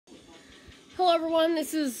Hello everyone,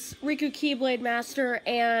 this is Riku Keyblade Master,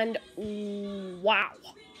 and wow.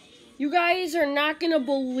 You guys are not gonna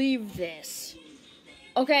believe this.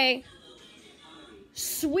 Okay?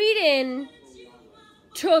 Sweden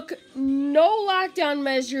took no lockdown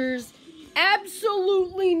measures,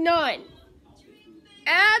 absolutely none.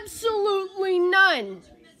 Absolutely none.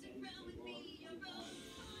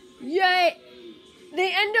 Yet,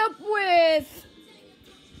 they end up with,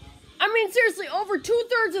 seriously, over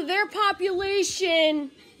 2/3 of their population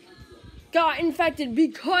got infected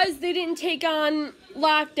because they didn't take on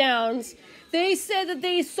lockdowns. They said that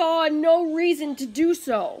they saw no reason to do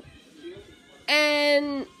so.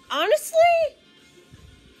 And honestly,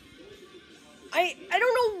 I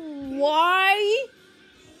don't know why.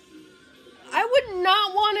 I would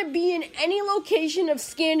not want to be in any location of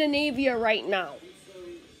Scandinavia right now.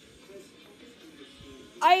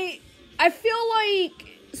 I feel like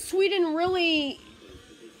Sweden really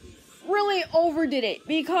overdid it,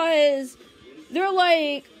 because they're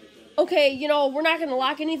like, okay, we're not going to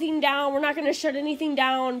lock anything down. We're not going to shut anything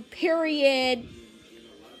down, period.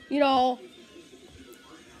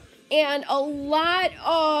 And a lot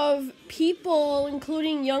of people,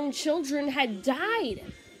 including young children, had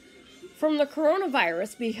died from the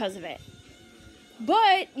coronavirus because of it.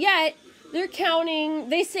 But yet, they're counting,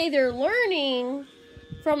 they say they're learning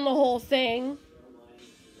from the whole thing.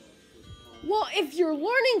 Well, if you're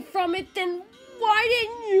learning from it, then why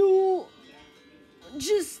didn't you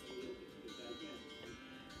just...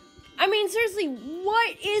 seriously,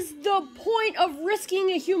 what is the point of risking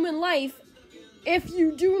a human life if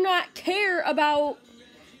you do not care about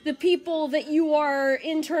the people that you are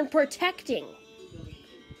in turn protecting?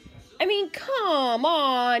 Come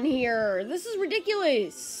on here. This is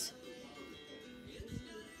ridiculous.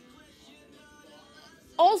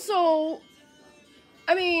 Also,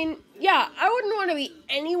 I wouldn't want to be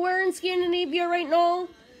anywhere in Scandinavia right now.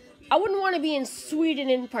 I wouldn't want to be in Sweden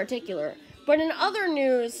in particular. But in other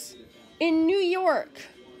news, in New York,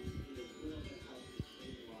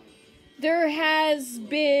 there has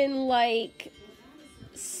been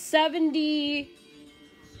 70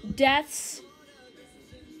 deaths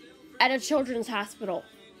at a children's hospital.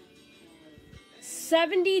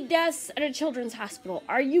 70 deaths at a children's hospital.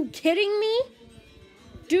 Are you kidding me?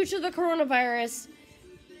 Due to the coronavirus.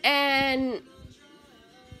 And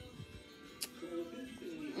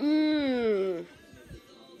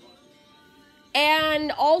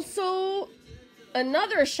and also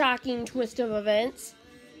another shocking twist of events.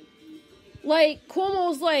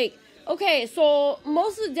 Cuomo's okay, so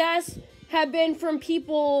most of the deaths have been from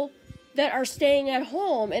people that are staying at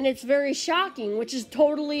home, and it's very shocking, which is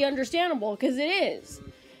totally understandable, because it is.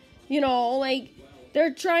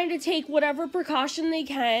 They're trying to take whatever precaution they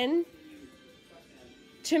can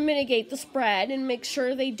to mitigate the spread and make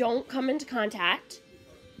sure they don't come into contact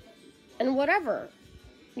and whatever,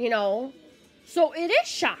 So it is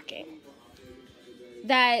shocking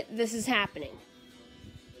that this is happening.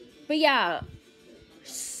 But yeah,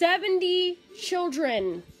 70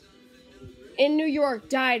 children in New York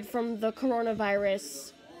died from the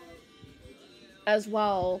coronavirus as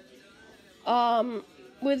well.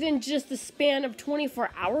 Within just the span of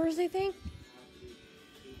 24 hours, I think.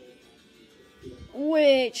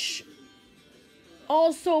 Which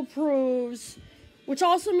also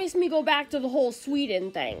makes me go back to the whole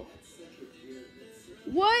Sweden thing.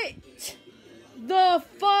 What the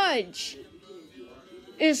fudge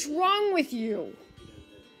is wrong with you?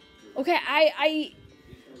 Okay,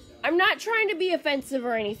 I'm not trying to be offensive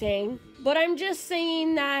or anything, but I'm just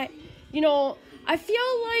saying that, I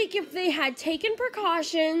feel like if they had taken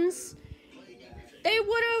precautions, they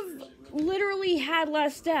would have literally had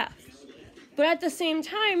less deaths. But at the same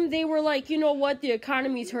time, they were like, you know what, the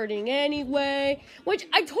economy's hurting anyway. Which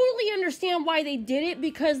I totally understand why they did it,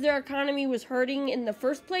 because their economy was hurting in the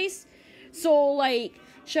first place. So,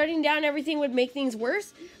 shutting down everything would make things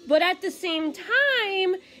worse. But at the same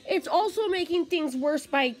time, it's also making things worse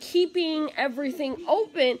by keeping everything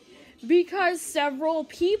open, because several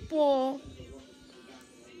people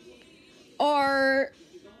are,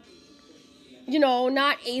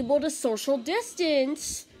 not able to social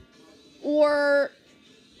distance or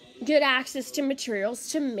get access to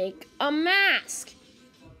materials to make a mask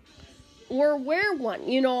or wear one,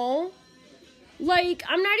 I'm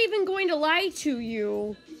not even going to lie to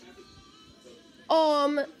you.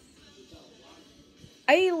 I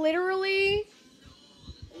literally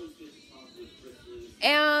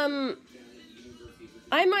I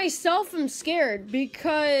myself am scared,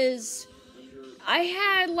 because I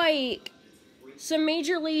had some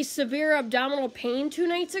majorly severe abdominal pain 2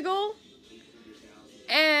 nights ago.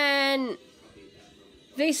 And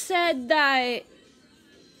they said that,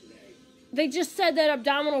 they just said that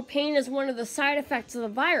abdominal pain is one of the side effects of the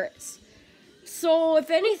virus. So if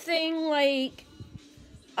anything, like,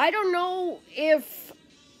 I don't know if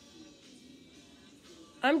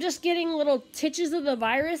I'm just getting little titches of the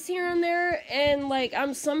virus here and there, and like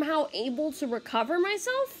I'm somehow able to recover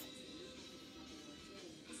myself.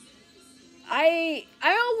 I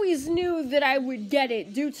always knew that I would get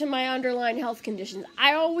it due to my underlying health conditions.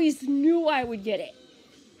 I always knew I would get it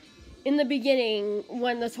in the beginning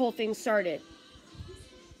when this whole thing started.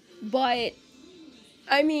 But,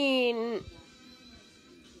 I mean,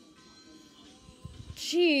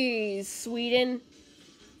 geez, Sweden.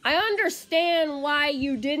 I understand why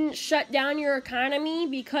you didn't shut down your economy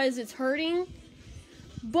because it's hurting.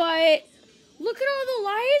 But, look at all the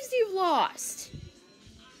lives you've lost.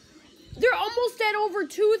 They're almost at over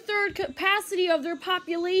 2/3 capacity of their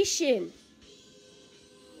population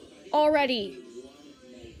already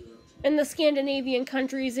in the Scandinavian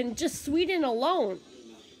countries, and just Sweden alone,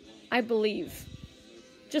 I believe.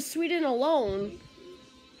 Just Sweden alone,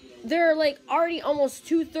 they're like already almost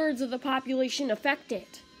 2/3 of the population affected.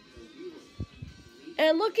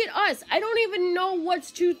 And look at us. I don't even know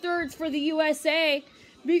what's 2/3 for the USA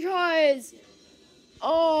because,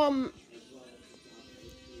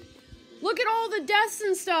 look at all the deaths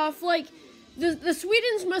and stuff. Like, the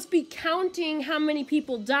Swedens must be counting how many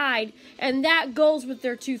people died, and that goes with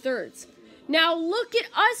their 2/3. Now, look at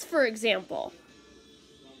us, for example.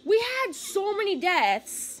 We had so many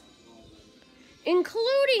deaths,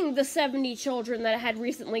 including the 70 children that had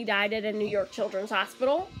recently died at a New York Children's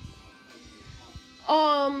Hospital.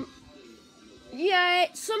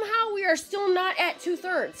 Yet, somehow we are still not at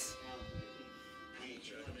 2/3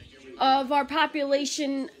 of our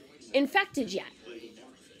population infected yet.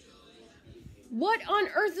 What on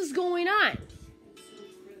earth is going on?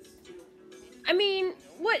 I mean,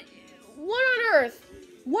 what on earth?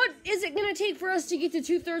 What is it going to take for us to get to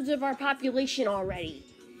 2/3 of our population already?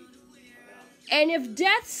 And if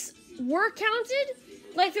deaths were counted,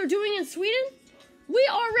 like they're doing in Sweden, we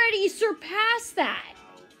already surpassed that.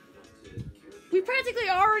 We practically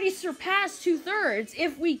already surpassed 2/3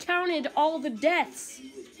 if we counted all the deaths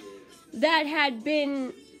that had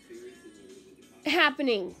been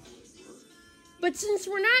happening. But since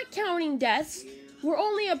we're not counting deaths, we're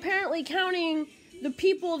only apparently counting the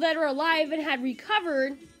people that are alive and had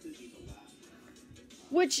recovered,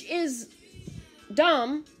 which is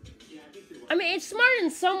dumb. I mean, it's smart in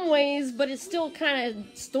some ways, but it's still kind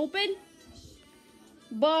of stupid.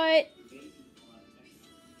 But,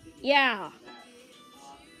 yeah.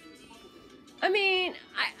 I mean,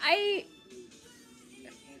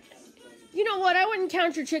 you know what? I wouldn't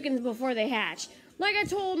count your chickens before they hatch. Like I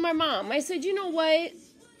told my mom, I said, you know what?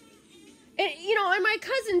 And, and my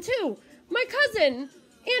cousin too. My cousin,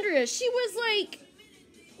 Andrea, she was like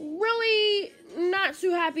really not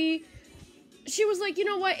too happy. She was like, you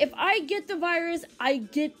know what? If I get the virus, I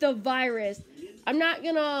get the virus. I'm not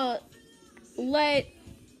gonna let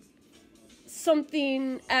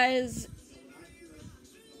something as,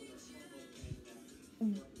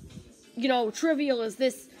 trivial as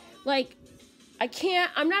this, like,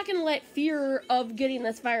 I'm not going to let fear of getting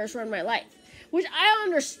this virus run my life. Which I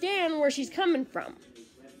understand where she's coming from.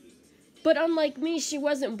 But unlike me, she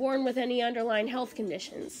wasn't born with any underlying health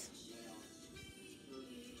conditions.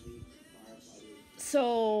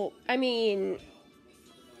 So, I mean,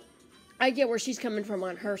 I get where she's coming from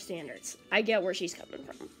on her standards. I get where she's coming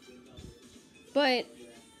from. But,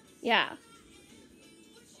 yeah.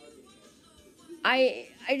 I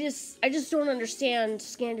just don't understand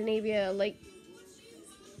Scandinavia. Like,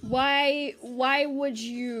 why would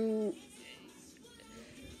you,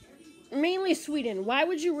 mainly Sweden, why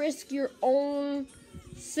would you risk your own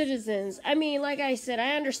citizens? I mean, like I said,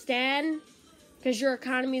 I understand because your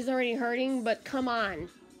economy is already hurting, but come on.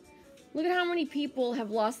 Look at how many people have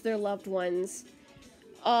lost their loved ones.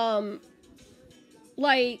 Like,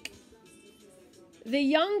 the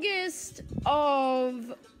youngest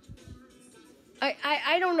of,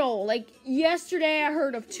 I don't know, like, yesterday I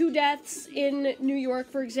heard of 2 deaths in New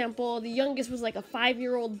York, for example. The youngest was like a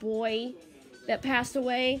 5-year-old boy that passed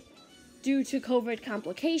away due to COVID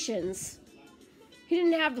complications. He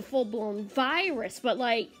didn't have the full-blown virus, but,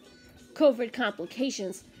 like, COVID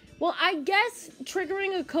complications. Well, I guess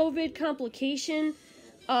triggering a COVID complication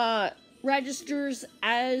registers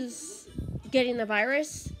as getting the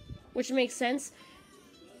virus, which makes sense.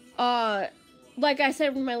 Like I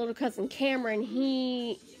said with my little cousin Cameron,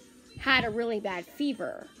 he had a really bad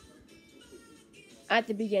fever at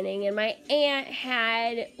the beginning, and my aunt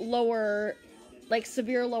had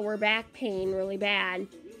severe lower back pain really bad,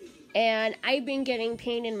 And I've been getting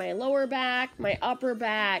pain in my lower back, my upper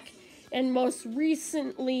back, and most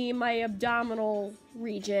recently my abdominal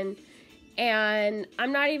region. And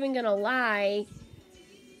I'm not even gonna lie,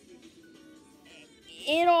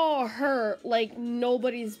 it all hurt like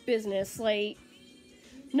nobody's business. Like,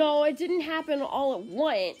 no, it didn't happen all at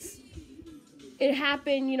once. It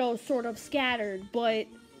happened, sort of scattered, but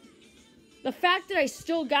the fact that I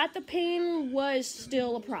still got the pain was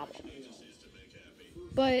still a problem.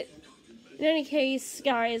 But in any case,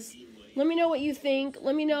 guys, let me know what you think.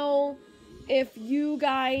 Let me know if you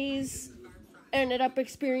guys ended up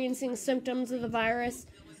experiencing symptoms of the virus.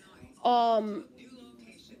 Let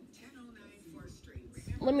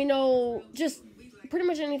me know just pretty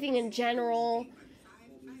much anything in general.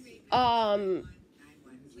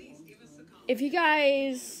 If you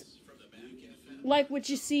guys like what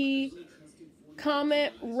you see,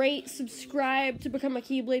 comment, rate, subscribe to become a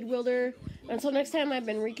Keyblade wielder. Until next time, I've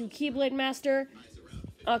been Riku Keyblade Master.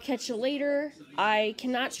 I'll catch you later. I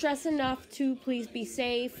cannot stress enough to please be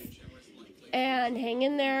safe and hang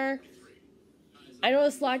in there. I know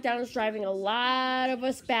this lockdown is driving a lot of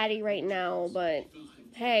us batty right now, but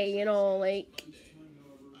hey,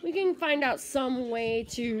 we can find out some way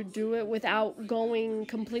to do it without going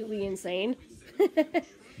completely insane.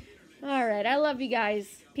 Alright, I love you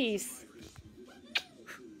guys. Peace.